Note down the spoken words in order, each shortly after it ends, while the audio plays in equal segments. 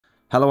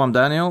Hello, I'm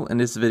Daniel. In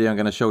this video I'm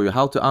going to show you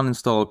how to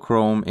uninstall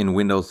Chrome in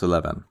Windows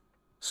 11.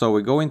 So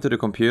we go into the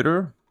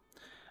computer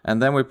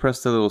and then we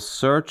press the little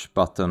search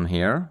button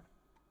here.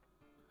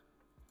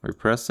 We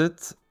press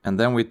it and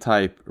then we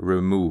type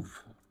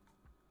remove.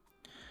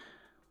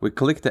 We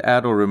click the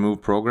add or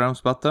remove programs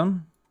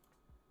button.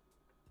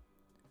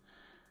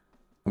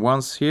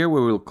 Once here we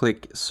will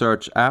click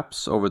search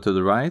apps over to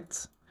the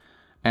right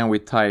and we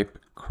type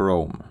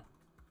Chrome.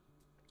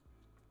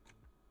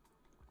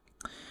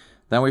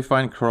 Then we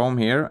find Chrome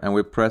here and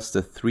we press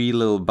the three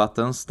little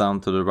buttons down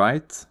to the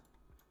right.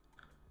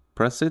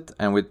 Press it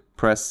and we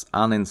press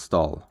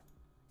uninstall.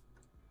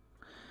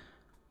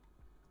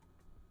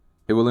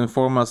 It will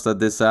inform us that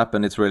this app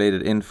and its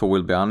related info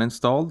will be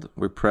uninstalled.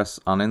 We press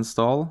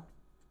uninstall.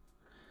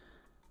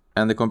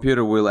 And the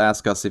computer will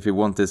ask us if we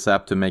want this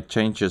app to make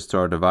changes to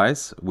our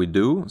device. We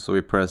do, so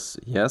we press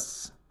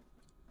yes.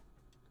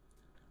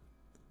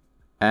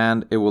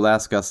 And it will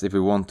ask us if we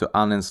want to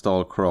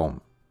uninstall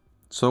Chrome.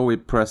 So we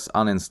press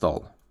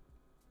uninstall.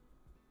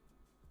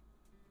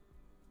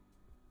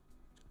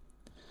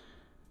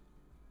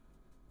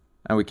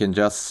 And we can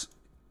just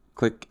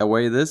click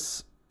away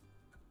this.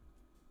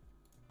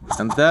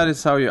 And that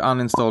is how you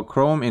uninstall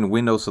Chrome in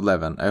Windows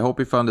 11. I hope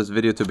you found this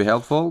video to be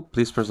helpful.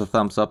 Please press a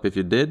thumbs up if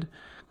you did.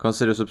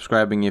 Consider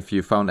subscribing if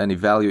you found any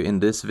value in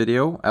this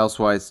video.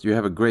 Elsewise, you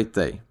have a great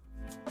day.